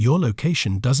Your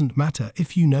location doesn't matter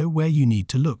if you know where you need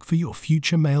to look for your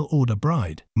future mail order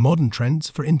bride. Modern trends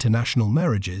for international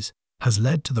marriages has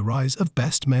led to the rise of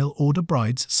best mail order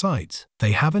brides sites.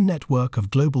 They have a network of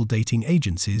global dating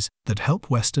agencies that help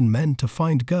Western men to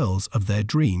find girls of their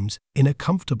dreams in a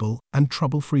comfortable and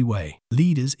trouble-free way.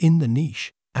 Leaders in the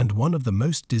niche, and one of the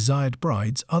most desired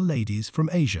brides are ladies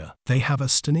from Asia. They have a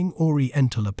stunning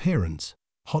oriental appearance,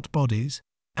 hot bodies,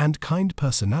 and kind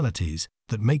personalities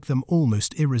that make them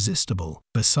almost irresistible.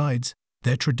 Besides,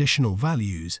 their traditional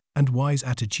values and wise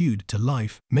attitude to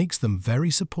life makes them very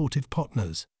supportive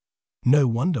partners. No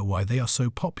wonder why they are so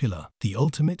popular. The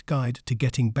ultimate guide to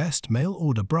getting best mail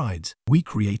order brides. We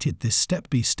created this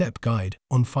step-by-step guide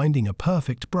on finding a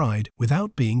perfect bride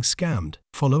without being scammed.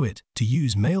 Follow it to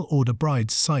use mail order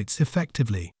brides sites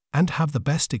effectively and have the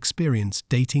best experience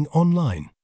dating online.